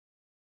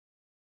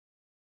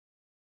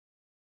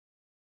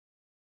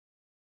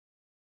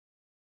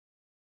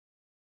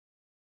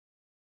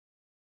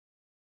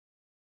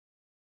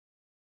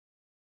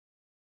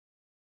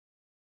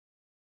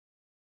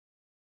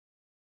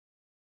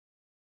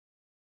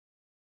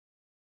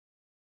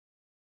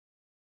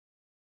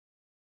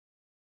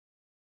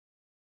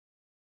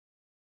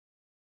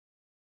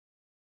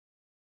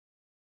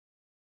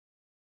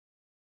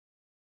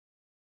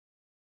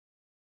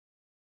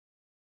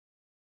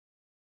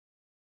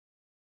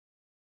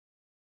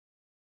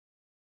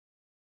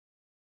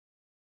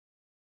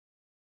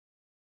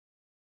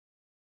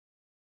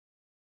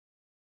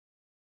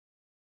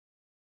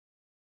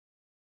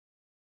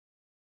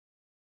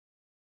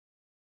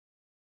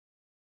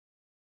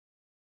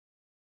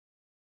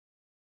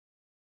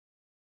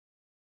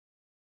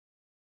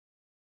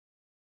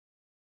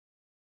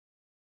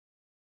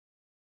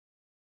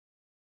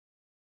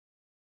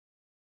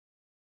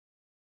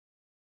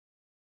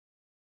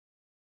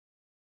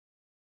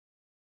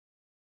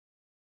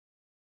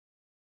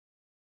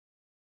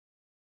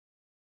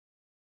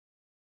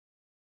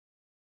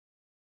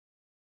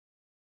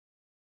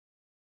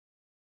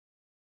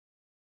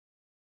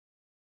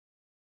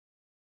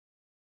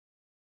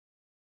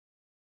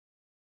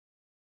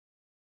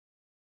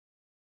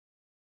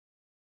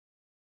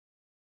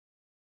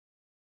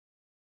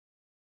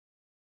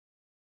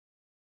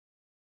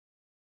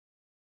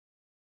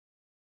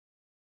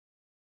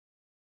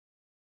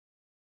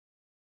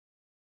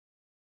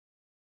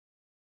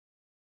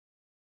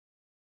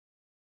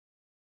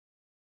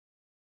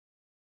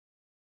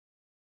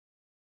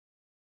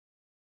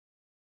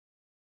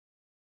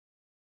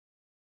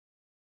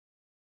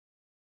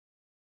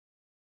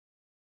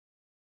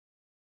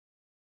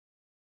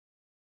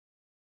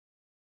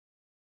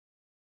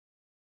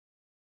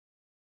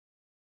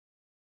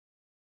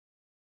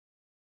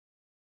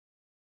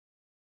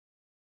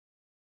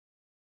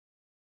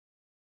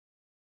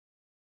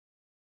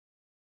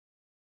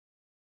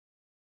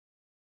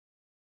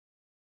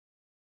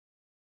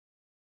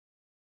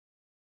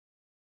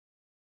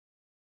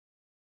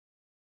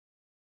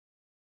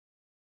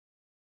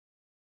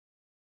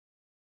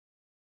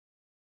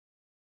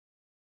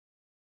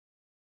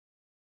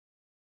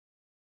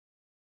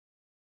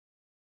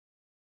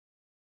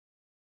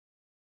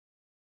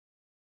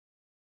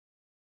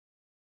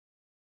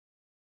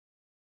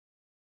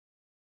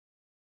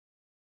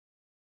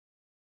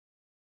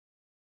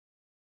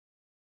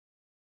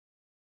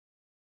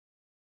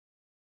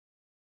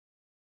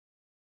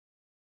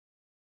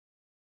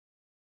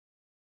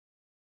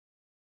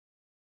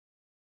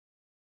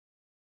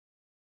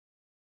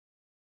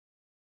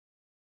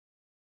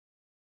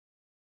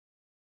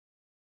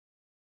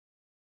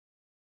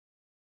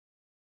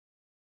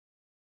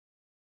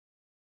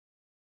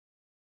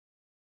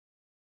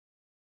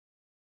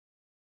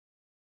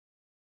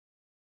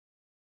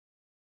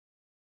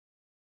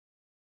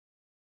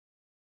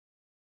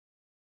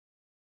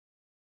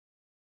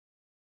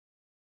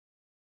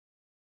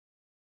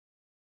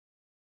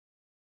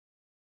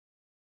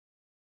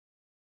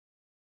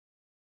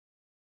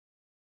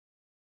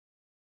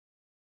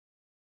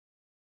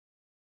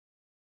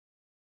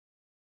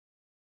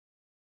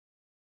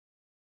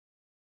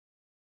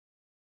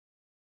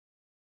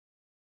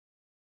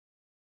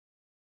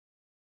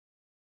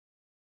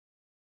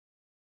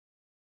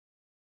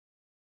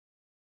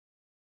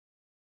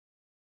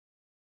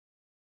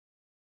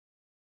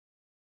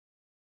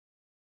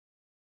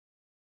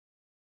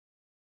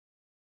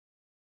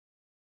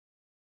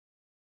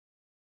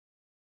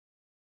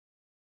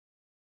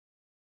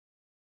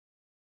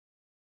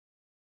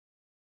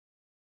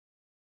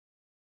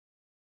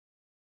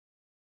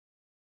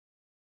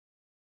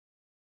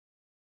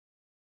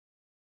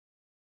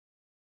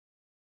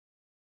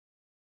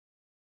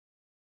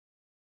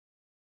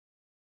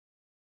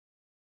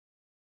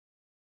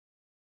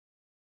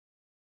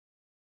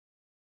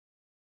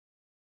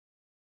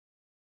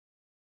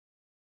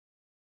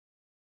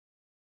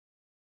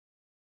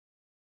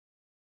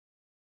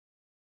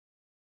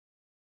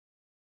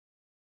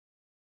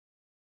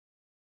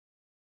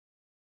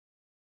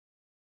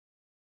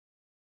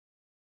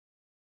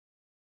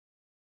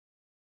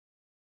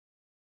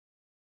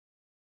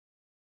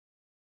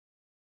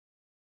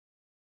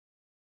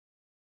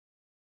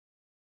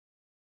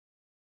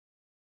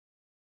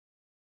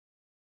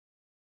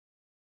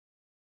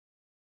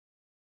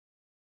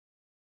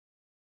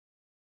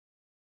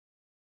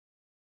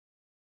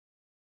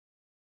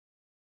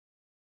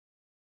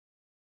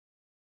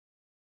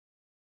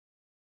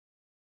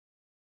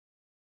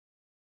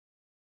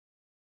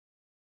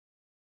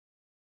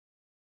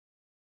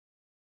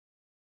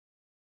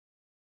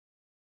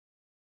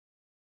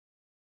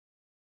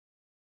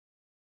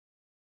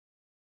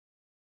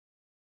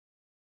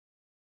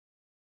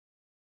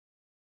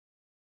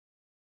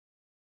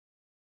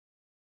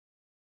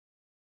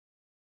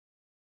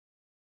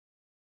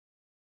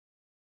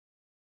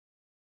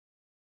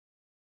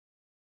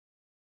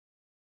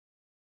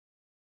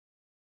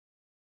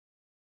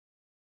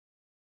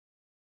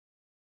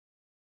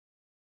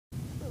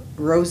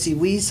Rosie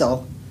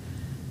Weasel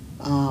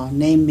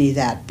named me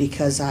that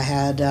because I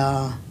had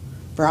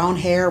brown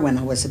hair when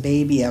I was a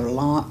baby, a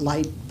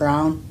light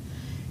brown.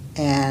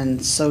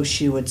 And so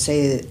she would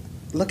say,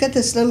 look at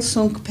this little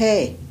sunk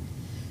pay.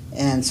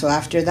 And so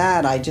after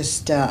that, I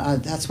just,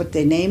 that's what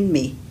they named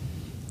me.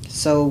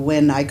 So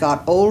when I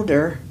got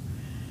older,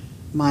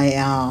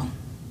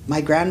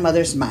 my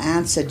grandmother's, my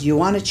aunt said, do you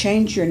want to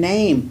change your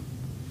name?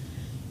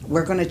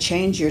 We're going to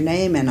change your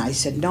name. And I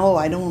said, no,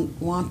 I don't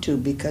want to,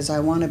 because I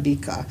want to be,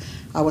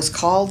 I was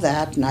called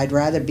that, and I'd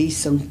rather be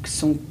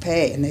Sunk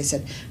Pei. And they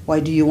said,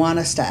 why, do you want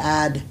us to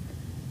add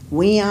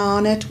we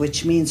on it,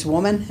 which means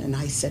woman? And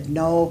I said,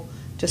 no,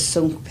 just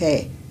Sunk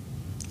Pei.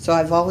 So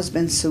I've always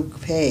been Sunk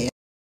Pei.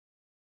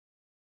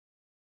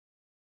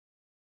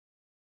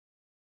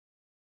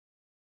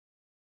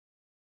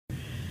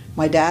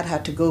 My dad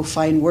had to go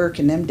find work.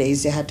 In them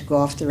days, they had to go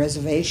off the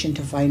reservation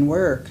to find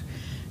work.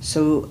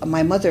 So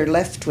my mother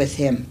left with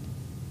him,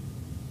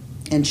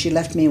 and she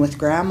left me with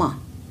Grandma.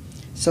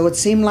 So it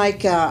seemed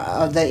like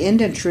the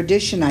Indian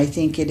tradition, I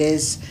think it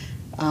is,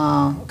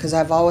 because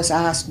I've always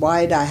asked,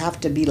 why do I have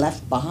to be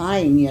left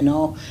behind, you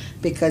know?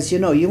 Because, you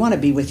know, you want to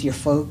be with your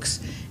folks.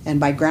 And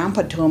my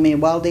grandpa told me,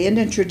 well, the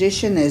Indian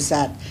tradition is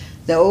that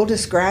the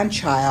oldest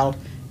grandchild,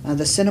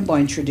 the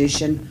Assiniboine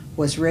tradition,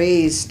 was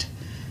raised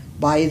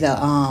by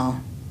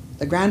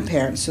the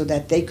grandparents so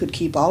that they could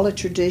keep all the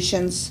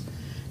traditions,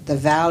 the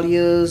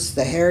values,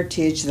 the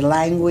heritage, the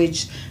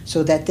language,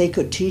 so that they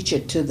could teach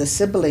it to the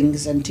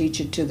siblings and teach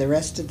it to the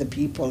rest of the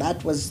people.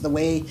 That was the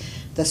way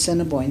the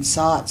Assiniboine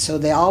saw it. So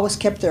they always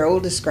kept their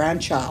oldest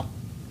grandchild.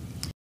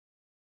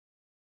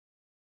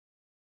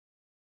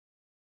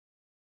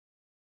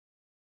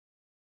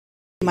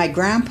 My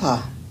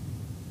grandpa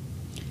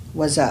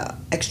was an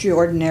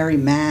extraordinary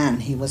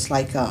man. He was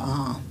like a,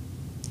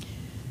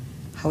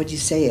 how would you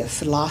say, a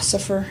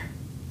philosopher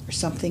or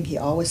something. He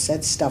always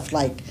said stuff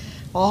like,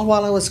 all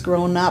while I was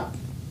growing up,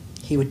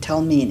 he would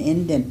tell me in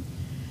Indian,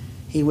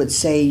 he would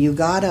say, you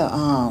gotta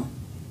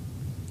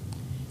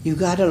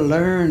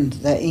learn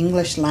the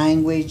English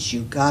language,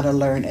 you gotta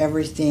learn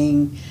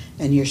everything,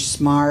 and you're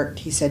smart.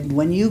 He said,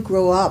 when you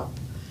grow up,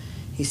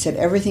 he said,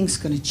 everything's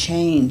gonna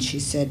change. He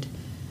said,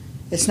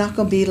 it's not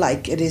gonna be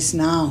like it is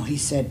now. He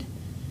said,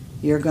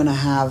 you're gonna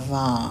have,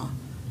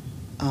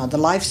 the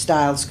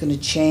lifestyle's gonna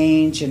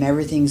change, and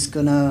everything's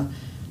gonna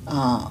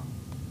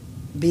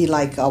be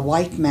like a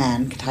white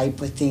man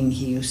type of thing,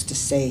 he used to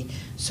say.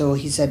 So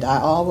he said,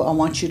 I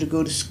want you to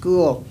go to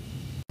school.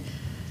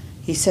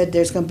 He said,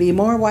 there's going to be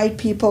more white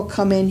people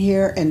come in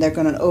here, and they're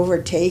going to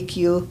overtake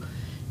you,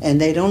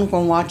 and they don't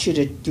want you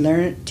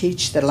to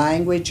teach the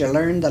language or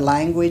learn the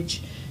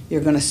language. You're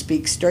going to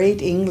speak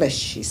straight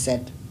English, he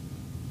said.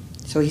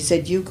 So he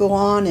said, you go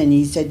on, and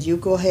he said, you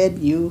go ahead,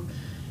 you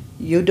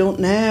don't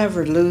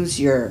never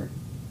lose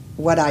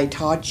what I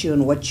taught you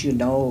and what you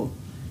know.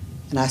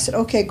 And I said,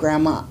 okay,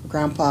 Grandpa,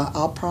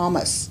 I'll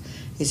promise.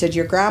 He said,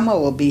 your grandma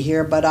will be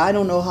here, but I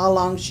don't know how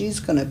long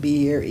she's going to be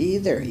here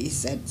either, he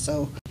said.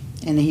 So,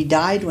 and he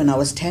died when I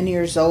was 10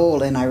 years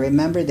old, and I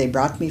remember they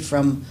brought me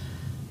from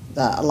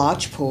the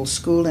lodgepole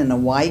school in a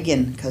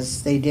wagon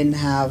because they didn't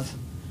have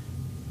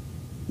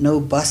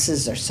no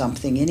buses or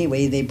something.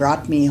 Anyway, they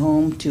brought me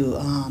home to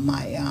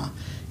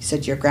he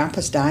said, your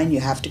grandpa's dying,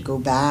 you have to go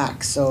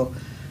back. So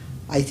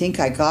I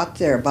think I got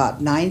there about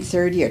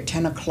 9:30 or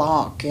 10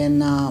 o'clock,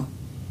 and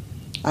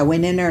I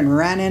went in there and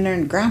ran in there,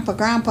 and Grandpa,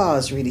 I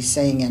was really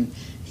saying, and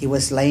he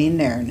was laying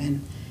there,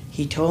 and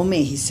he told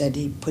me, he said,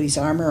 he put his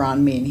arm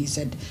around me, and he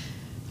said,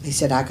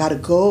 I gotta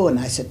go. And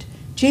I said,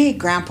 gee,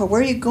 Grandpa, where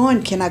are you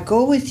going? Can I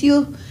go with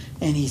you?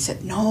 And he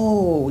said,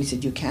 no. He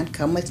said, you can't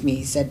come with me.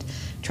 He said,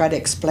 try to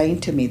explain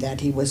to me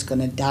that he was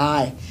gonna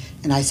die.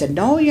 And I said,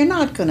 no, you're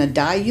not gonna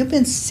die. You've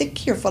been sick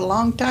here for a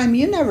long time.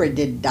 You never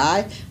did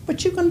die.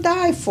 What you gonna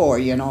die for?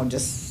 You know,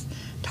 just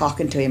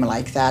talking to him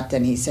like that.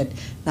 Then he said,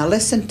 now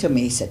listen to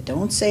me. He said,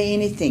 don't say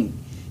anything.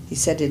 He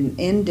said in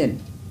Indian.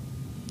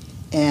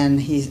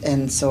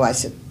 And so I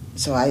said,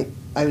 so I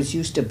was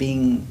used to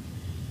being,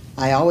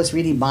 I always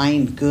really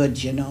mind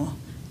good, you know.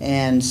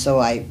 And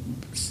so I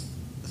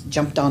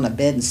jumped on a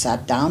bed and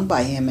sat down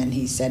by him, and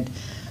he said,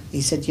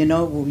 you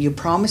know, you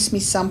promised me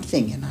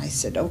something. And I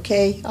said,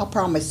 okay, I'll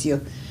promise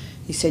you.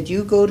 He said,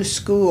 you go to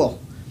school.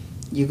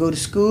 You go to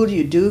school,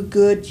 you do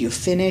good, you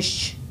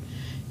finish,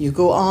 you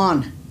go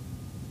on.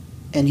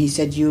 And he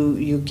said,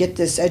 you get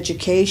this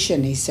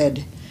education, he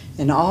said,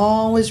 and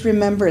always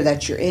remember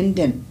that you're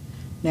Indian.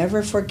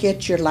 Never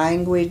forget your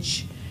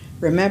language.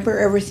 Remember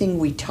everything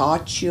we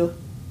taught you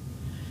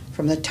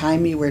from the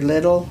time you were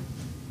little.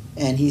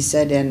 And he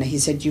said,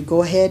 you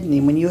go ahead,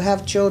 and when you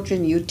have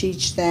children, you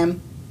teach them,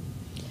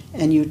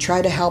 and you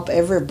try to help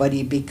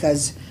everybody,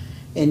 because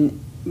in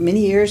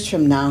many years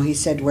from now, he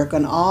said, we're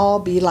going to all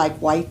be like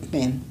white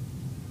men.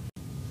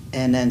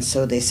 And then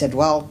so they said,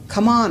 well,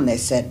 come on, they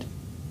said,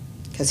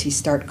 because he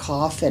started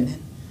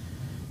coughing.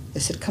 They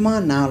said, come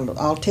on now,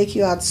 I'll take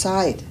you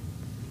outside.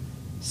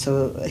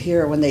 So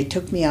here, when they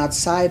took me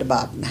outside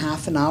about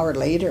half an hour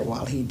later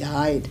while he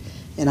died,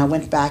 and I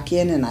went back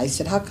in and I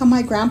said, how come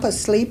my grandpa's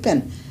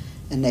sleeping?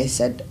 And they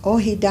said, "Oh,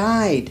 he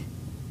died."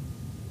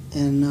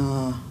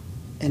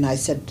 And I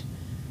said,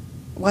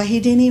 "Well, he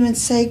didn't even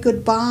say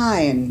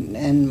goodbye."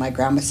 And my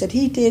grandma said,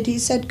 "He did. He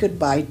said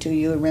goodbye to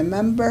you,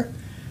 remember?"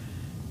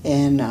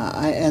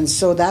 And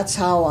so that's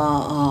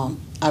how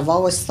I've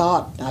always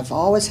thought. I've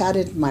always had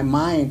it in my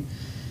mind.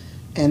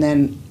 And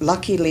then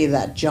luckily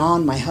that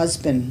John, my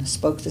husband,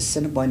 spoke the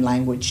Assiniboine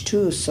language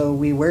too, so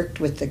we worked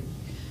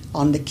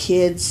on the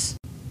kids.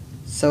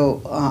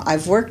 So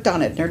I've worked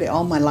on it nearly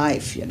all my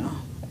life, you know.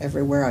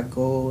 Everywhere I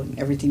go and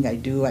everything I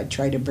do, I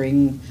try to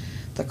bring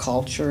the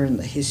culture and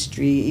the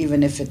history,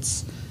 even if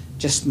it's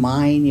just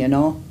mine, you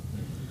know.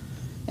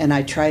 And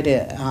I try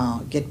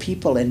to get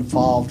people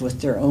involved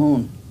with their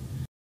own.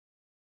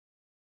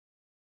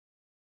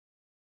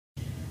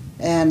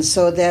 And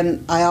so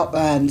then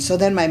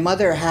my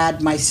mother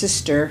had my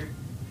sister,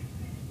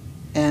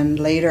 and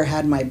later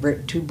had my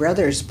two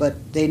brothers,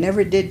 but they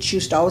never did. She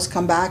used to always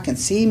come back and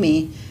see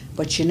me,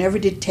 but she never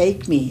did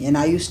take me. And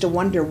I used to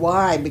wonder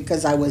why,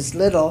 because I was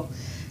little,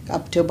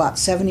 up to about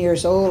 7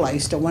 years old. I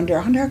used to wonder,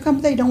 how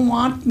come they don't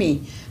want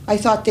me? I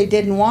thought they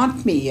didn't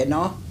want me, you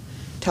know.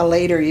 Till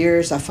later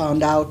years I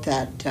found out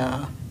that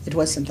it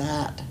wasn't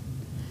that.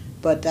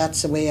 But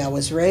that's the way I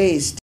was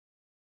raised.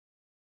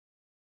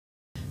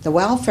 The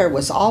welfare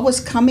was always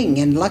coming,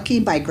 and lucky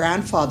my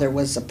grandfather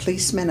was a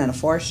policeman and a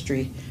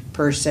forestry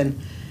person.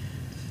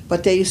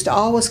 But they used to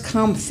always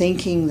come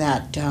thinking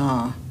that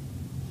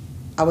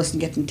I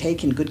wasn't getting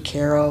taken good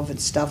care of and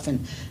stuff.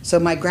 And so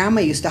my grandma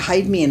used to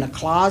hide me in a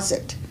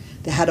closet.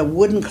 They had a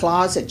wooden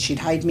closet. She'd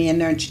hide me in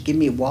there, and she'd give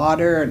me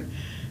water and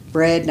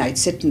bread, and I'd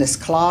sit in this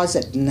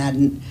closet, and that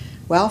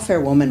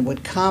welfare woman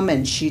would come,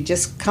 and she'd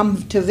just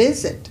come to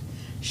visit.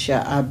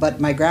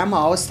 But my grandma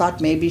always thought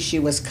maybe she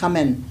was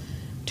coming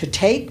to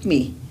take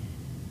me.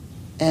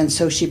 And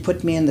so she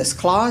put me in this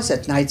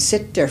closet, and I'd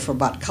sit there for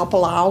about a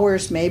couple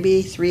hours,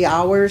 maybe 3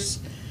 hours.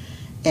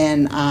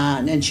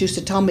 And she used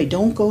to tell me,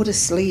 "Don't go to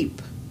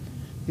sleep.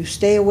 You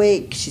stay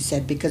awake," she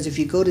said, "because if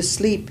you go to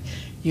sleep,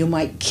 you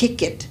might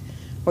kick it,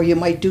 or you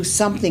might do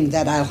something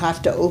that I'll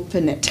have to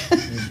open it."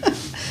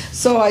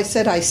 So I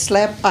said I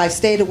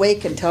stayed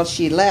awake until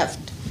she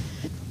left.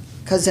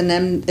 Because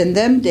in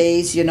them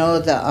days, you know,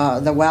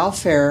 the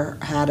welfare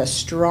had a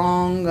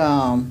strong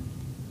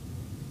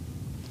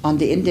on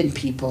the Indian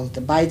people.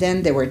 By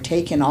then they were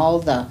taking all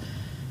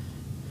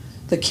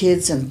the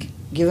kids and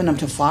giving them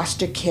to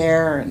foster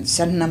care and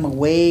sending them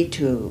away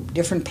to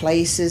different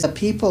places. The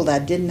people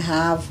that didn't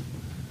have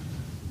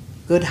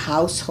good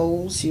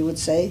households, you would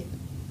say,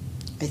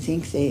 I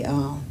think they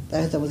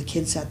were the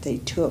kids that they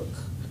took.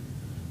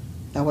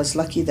 I was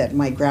lucky that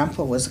my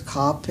grandpa was a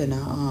cop and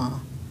a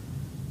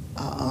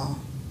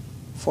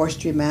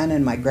forestry man,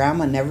 and my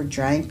grandma never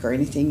drank or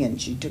anything,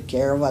 and she took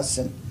care of us,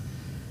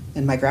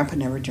 and my grandpa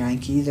never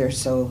drank either.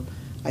 So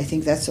I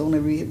think that's the only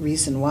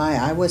reason why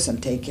I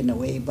wasn't taken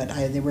away, but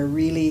they were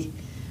really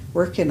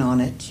working on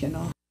it, you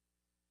know.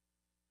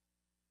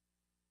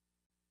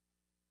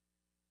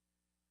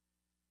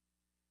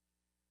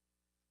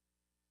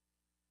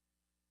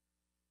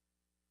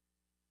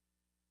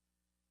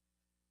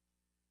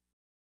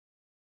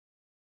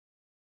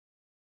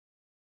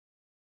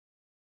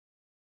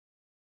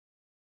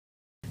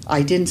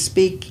 I didn't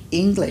speak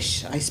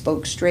English. I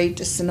spoke straight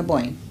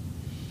Assiniboine.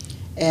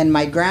 And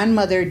my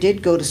grandmother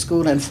did go to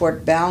school in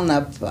Fort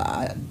Belknap,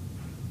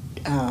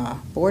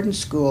 boarding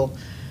school,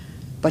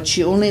 but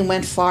she only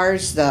went far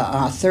as the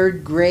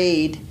 3rd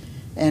grade,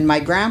 and my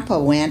grandpa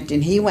went,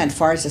 and he went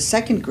far as the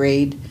 2nd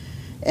grade,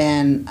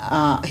 and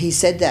he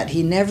said that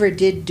he never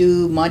did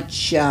do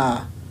much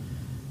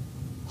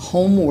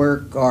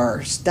homework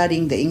or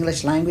studying the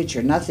English language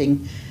or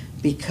nothing,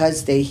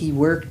 because he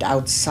worked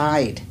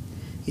outside.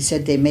 He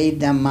said they made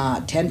them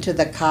tend to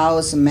the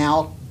cows,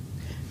 milk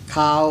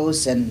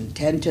cows, and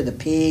tend to the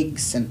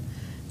pigs, and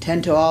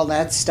tend to all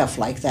that stuff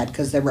like that,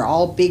 because they were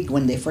all big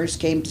when they first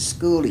came to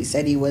school. He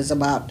said he was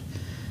about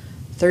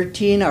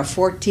 13 or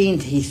 14,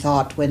 he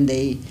thought, when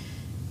they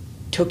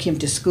took him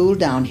to school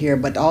down here,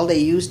 but all they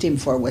used him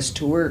for was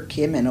to work,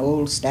 him and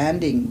old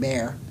Standing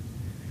Bear.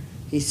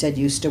 He said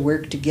used to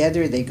work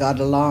together, they got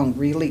along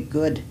really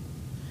good.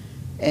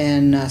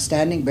 And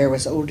Standing Bear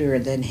was older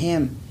than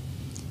him.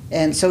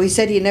 And so he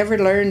said he never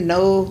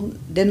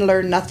didn't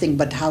learn nothing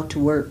but how to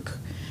work.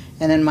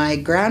 And then my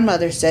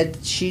grandmother said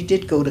she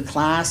did go to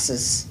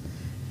classes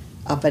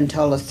up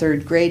until the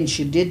 3rd grade, and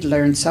she did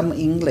learn some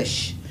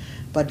English.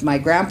 But my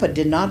grandpa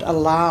did not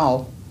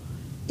allow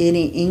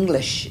any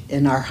English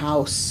in our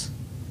house.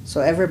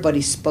 So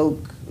everybody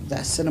spoke the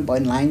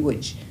Assiniboine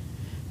language.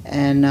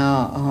 And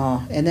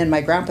then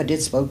my grandpa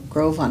did spoke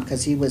Gros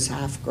because he was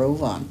half Gros.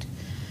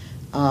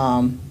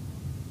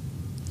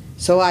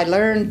 So I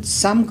learned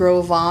some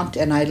Gros,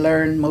 and I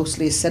learned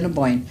mostly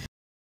Assiniboine.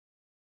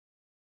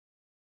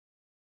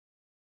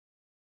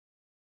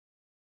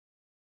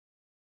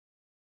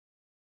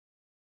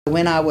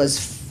 When I was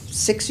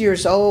 6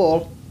 years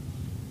old,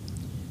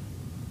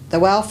 the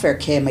welfare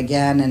came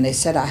again, and they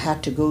said I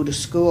had to go to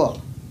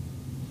school.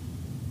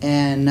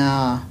 And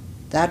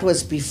that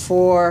was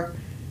before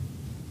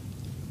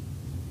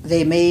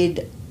they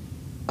made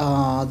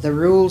the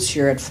rules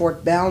here at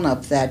Fort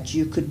Belknap that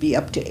you could be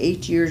up to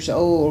 8 years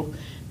old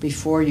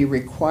before you're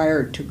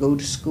required to go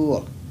to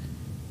school,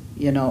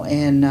 you know,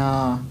 and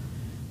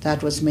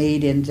that was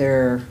made in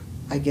their,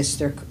 I guess,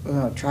 their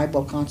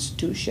tribal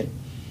constitution.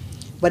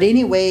 But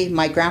anyway,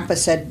 my grandpa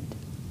said,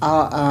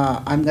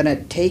 I'm going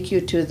to take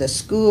you to the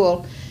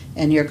school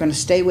and you're going to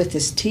stay with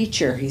this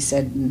teacher. He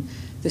said, and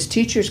this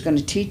teacher's going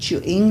to teach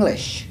you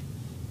English.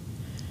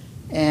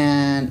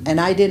 And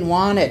I didn't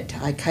want it.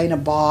 I kind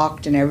of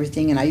balked and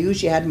everything, and I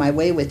usually had my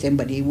way with him,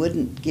 but he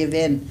wouldn't give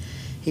in.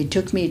 He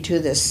took me to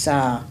this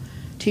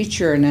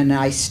teacher, and then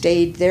I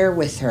stayed there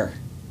with her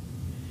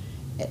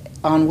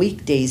on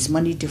weekdays,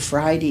 Monday to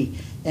Friday,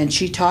 and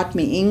she taught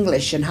me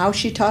English. And how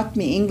she taught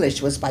me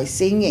English was by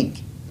singing.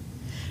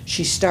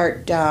 She'd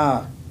start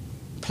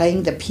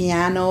playing the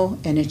piano,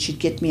 and then she'd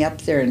get me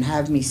up there and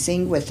have me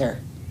sing with her.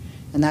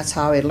 And that's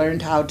how I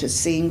learned how to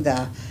sing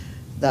the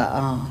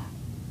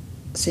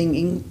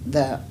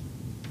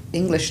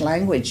English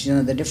language, you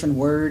know, the different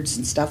words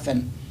and stuff.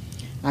 And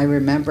I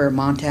remember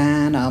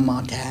Montana,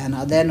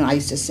 Montana. Then I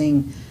used to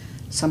sing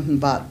something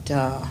about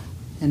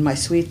in my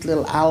sweet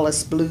little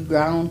Alice Blue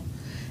Gown.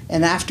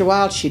 And after a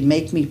while, she'd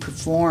make me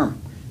perform.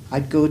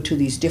 I'd go to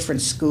these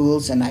different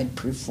schools and I'd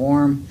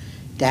perform,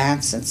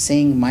 dance, and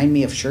sing. Remind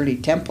me of Shirley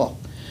Temple.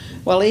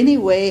 Well,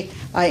 anyway,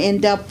 I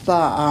end up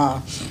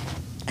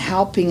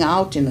helping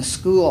out in a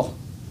school.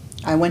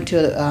 I went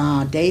to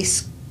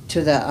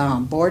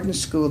the boarding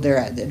school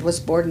there. It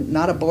was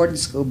not a boarding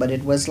school, but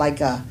it was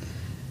like a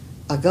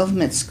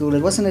government school.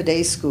 It wasn't a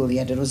day school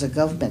yet. It was a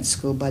government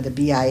school by the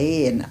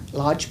BIA in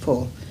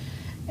Lodgepole.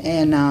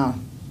 And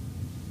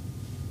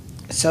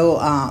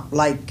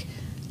like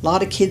a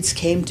lot of kids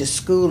came to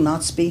school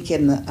not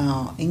speaking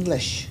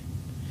English.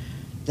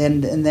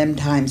 Then in them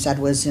times, that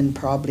was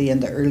probably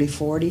in the early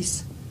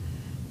 40s.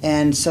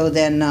 And so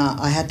then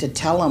I had to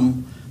tell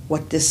them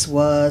what this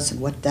was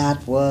and what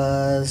that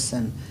was,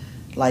 and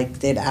like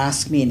they'd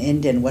ask me in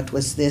Indian, what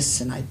was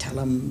this? And I'd tell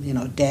them, you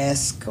know,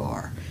 desk,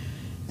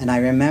 and I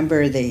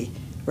remember they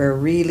were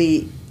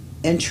really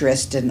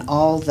interested in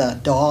all the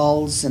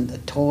dolls and the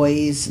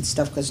toys and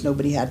stuff, because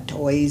nobody had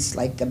toys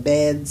like the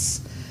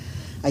beds.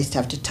 I used to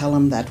have to tell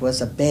them that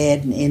was a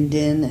bed in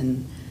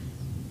Indian,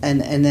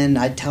 and then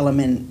I'd tell them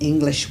in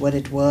English what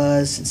it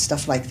was and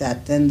stuff like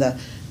that. Then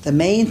the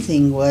main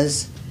thing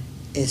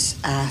is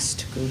asked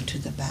to go to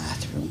the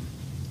bathroom,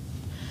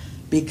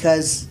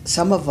 because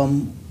some of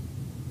them,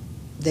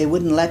 they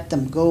wouldn't let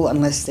them go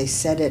unless they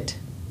said it,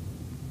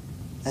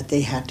 that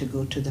they had to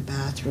go to the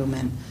bathroom,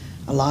 and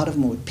a lot of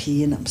them would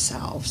pee in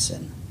themselves,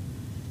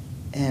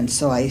 and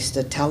so I used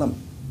to tell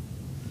them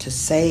to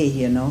say,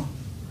 you know,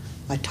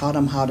 I taught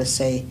them how to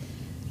say,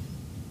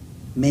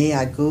 may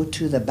I go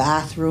to the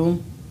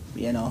bathroom,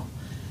 you know,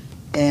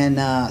 and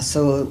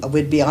so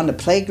we'd be on the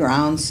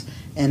playgrounds,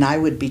 and I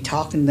would be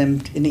talking to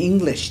them in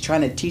English,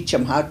 trying to teach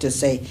them how to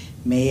say,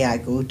 may I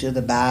go to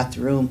the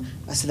bathroom.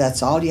 I said,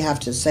 that's all you have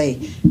to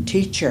say.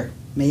 Teacher,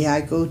 may I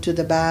go to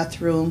the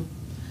bathroom?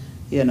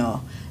 You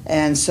know.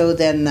 And so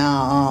then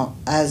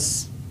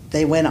as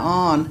they went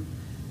on,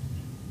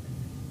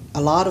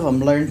 a lot of them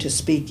learned to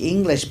speak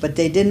English, but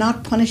they did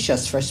not punish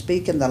us for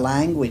speaking the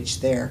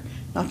language there.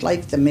 Not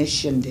like the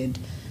mission did.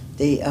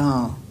 They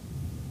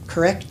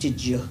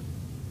corrected you.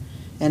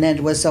 And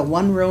it was a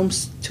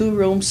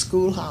two-room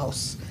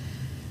schoolhouse.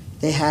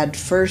 They had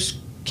first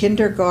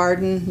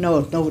kindergarten.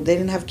 No, they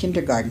didn't have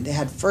kindergarten. They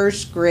had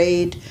first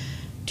grade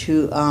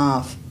to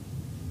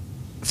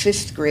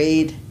 5th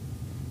grade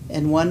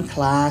in one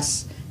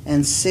class,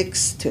 and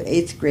 6th to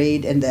 8th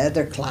grade in the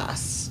other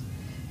class.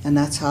 And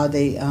that's how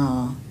they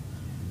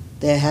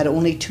had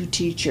only 2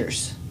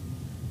 teachers.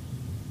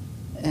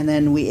 And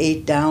then we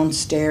ate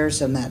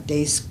downstairs on that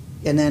day,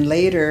 and then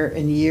later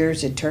in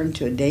years it turned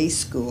to a day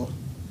school.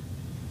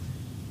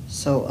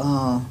 So,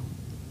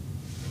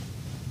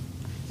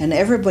 and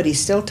everybody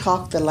still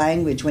talked the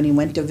language. When he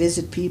went to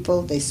visit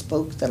people, they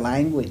spoke the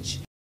language.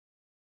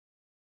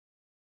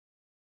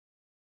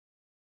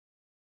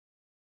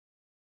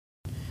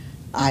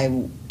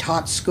 I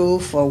taught school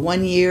for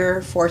 1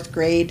 year, 4th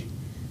grade.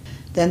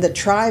 Then the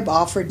tribe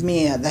offered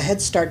me the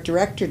Head Start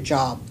director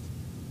job,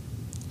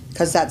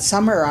 because that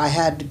summer I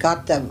had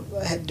got the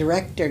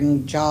director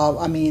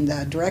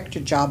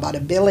job out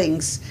of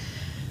Billings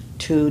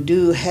to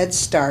do Head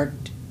Start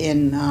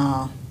in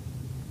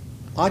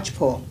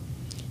Lodgepole.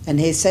 And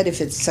he said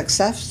if it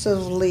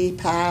successfully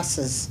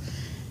passes,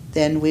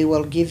 then we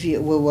will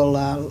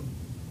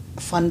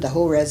fund the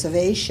whole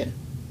reservation.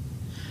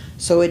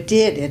 So it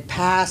did. It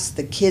passed.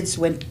 The kids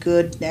went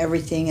good and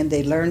everything, and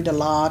they learned a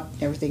lot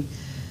and everything.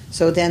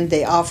 So then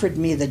they offered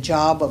me the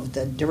job of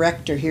the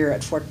director here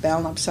at Fort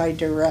Belknap. So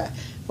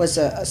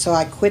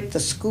I quit the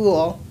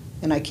school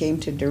and I came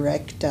to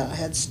direct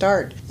Head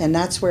Start, and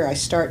that's where I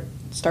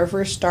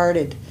first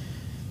started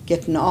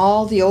getting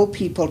all the old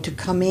people to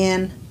come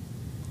in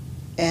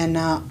and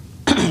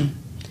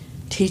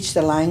teach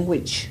the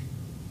language.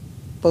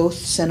 Both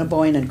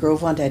Assiniboine and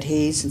Gros at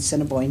Hayes, and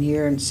Assiniboine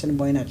here and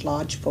Assiniboine at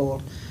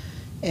Lodgepole.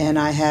 And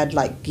I had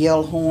like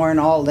Gilhorn,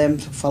 all them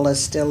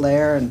fellas still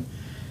there, and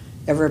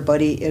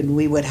everybody, and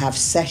we would have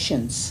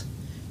sessions.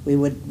 We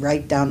would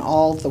write down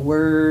all the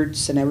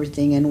words and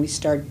everything, and we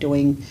start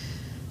doing,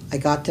 I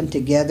got them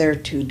together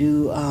to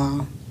do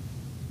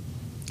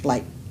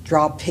like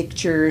draw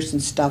pictures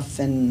and stuff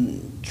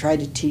and try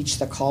to teach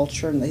the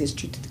culture and the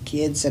history to the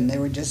kids, and they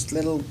were just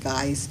little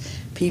guys.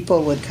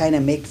 People would kind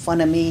of make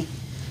fun of me.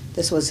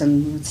 This was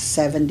in the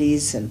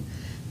 70s, and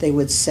they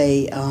would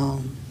say,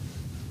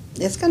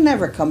 it's going to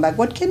never come back.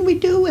 What can we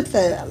do with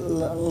the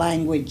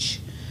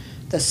language,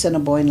 the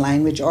Assiniboine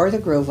language or the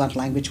Gros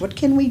language? What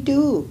can we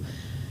do?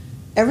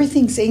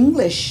 Everything's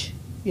English,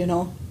 you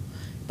know.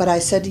 But I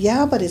said,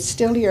 yeah, but it's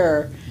still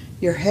your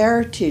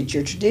heritage,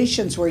 your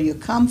traditions, where you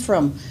come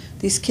from.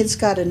 These kids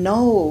got to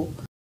know.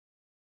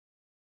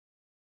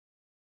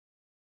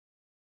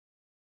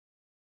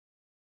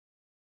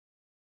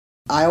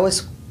 I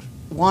always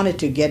wanted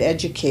to get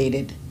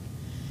educated.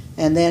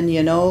 And then,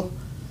 you know,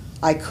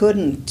 I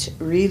couldn't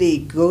really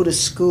go to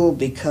school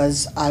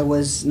because I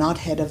was not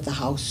head of the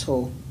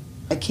household.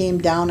 I came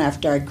down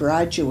after I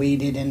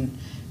graduated in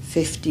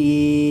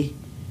 53,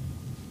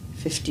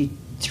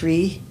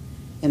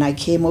 and I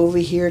came over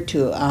here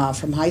to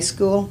from high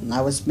school, and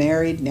I was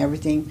married and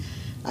everything.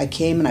 I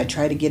came and I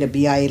tried to get a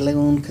BIA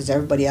loan because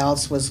everybody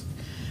else was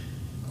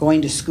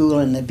going to school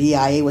and the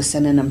BIA was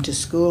sending them to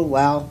school.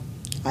 Well,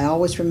 I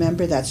always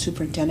remember that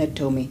superintendent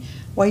told me,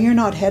 well, you're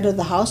not head of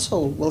the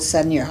household. We'll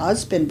send your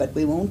husband, but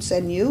we won't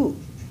send you.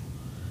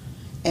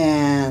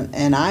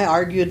 And I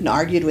argued and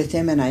argued with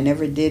him, and I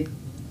never did.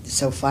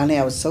 So finally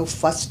I was so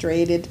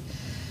frustrated.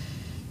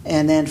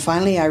 And then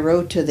finally I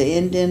wrote to the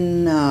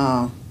Indian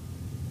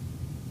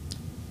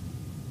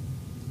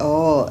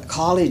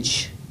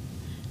college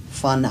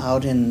fund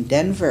out in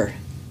Denver.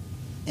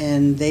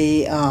 And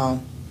they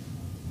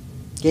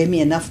gave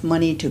me enough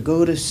money to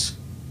go to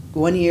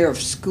 1 year of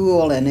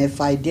school, and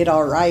if I did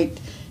all right,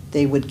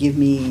 they would give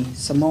me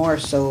some more.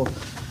 So,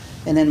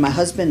 and then my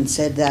husband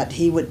said that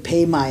he would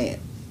pay my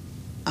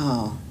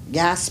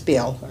gas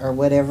bill or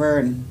whatever,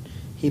 and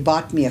he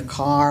bought me a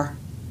car.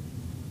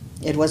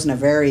 It wasn't a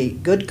very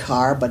good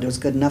car, but it was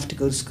good enough to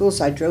go to school,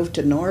 so I drove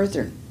to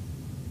Northern.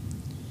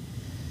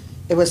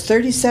 It was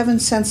 37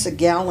 cents a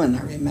gallon,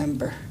 I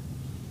remember.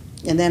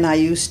 And then I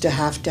used to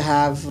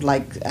have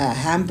like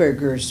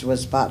hamburgers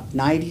was about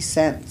 90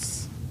 cents.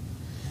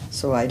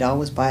 So I'd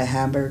always buy a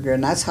hamburger,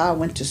 and that's how I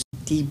went to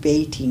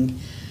debating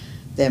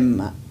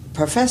them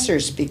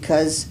professors,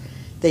 because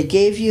they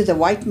gave you the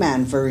white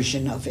man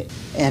version of it.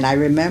 And I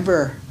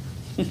remember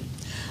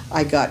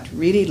I got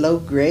really low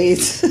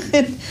grades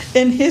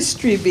in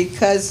history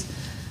because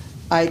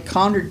I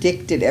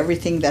contradicted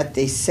everything that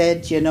they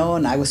said, you know,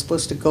 and I was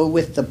supposed to go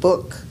with the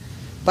book.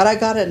 But I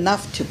got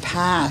enough to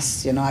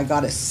pass, you know. I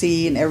got a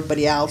C, and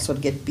everybody else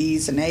would get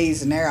B's and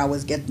A's, and there I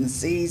was getting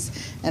C's,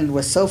 and it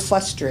was so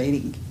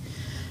frustrating.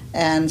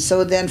 And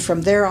so then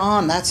from there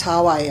on, that's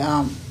how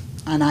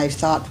and I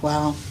thought,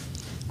 well,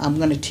 I'm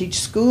going to teach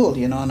school,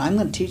 you know, and I'm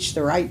going to teach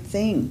the right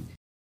thing.